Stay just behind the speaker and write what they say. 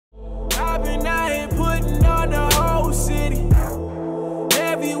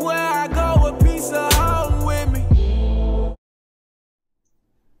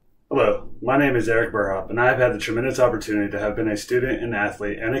name is Eric Burhop, and I have had the tremendous opportunity to have been a student, an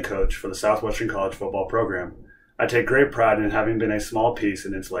athlete, and a coach for the Southwestern College football program. I take great pride in having been a small piece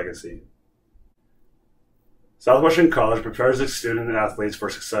in its legacy. Southwestern College prepares its students and athletes for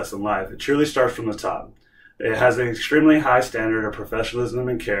success in life. It truly starts from the top. It has an extremely high standard of professionalism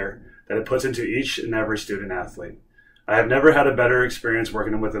and care that it puts into each and every student athlete. I have never had a better experience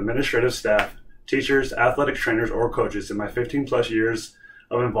working with administrative staff, teachers, athletic trainers, or coaches in my 15-plus years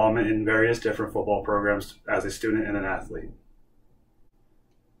of involvement in various different football programs as a student and an athlete.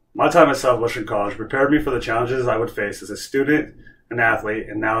 My time at Southwestern College prepared me for the challenges I would face as a student, an athlete,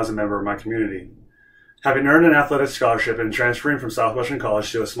 and now as a member of my community. Having earned an athletic scholarship and transferring from Southwestern College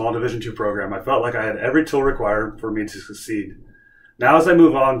to a small Division II program, I felt like I had every tool required for me to succeed. Now as I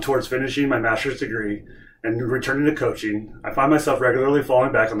move on towards finishing my master's degree and returning to coaching, I find myself regularly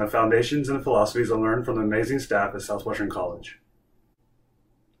falling back on the foundations and philosophies I learned from the amazing staff at Southwestern College.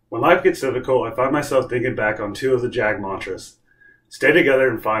 When life gets difficult, I find myself thinking back on two of the Jag mantras: stay together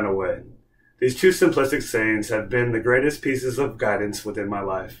and find a way. These two simplistic sayings have been the greatest pieces of guidance within my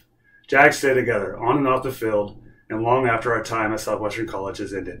life. Jags stay together, on and off the field, and long after our time at Southwestern College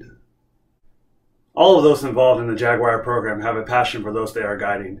has ended. All of those involved in the Jaguar program have a passion for those they are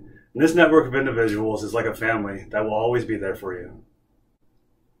guiding, and this network of individuals is like a family that will always be there for you.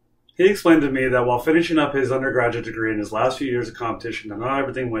 He explained to me that while finishing up his undergraduate degree in his last few years of competition, not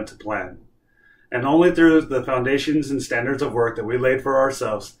everything went to plan. And only through the foundations and standards of work that we laid for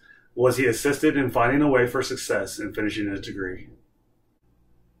ourselves was he assisted in finding a way for success in finishing his degree.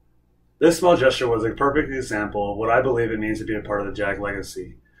 This small gesture was a perfect example of what I believe it means to be a part of the Jag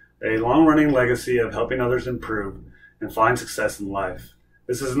legacy, a long-running legacy of helping others improve and find success in life.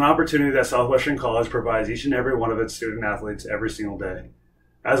 This is an opportunity that Southwestern College provides each and every one of its student athletes every single day.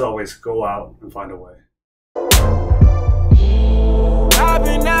 As always, go out and find a way. I've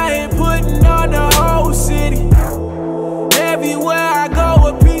been out here putting on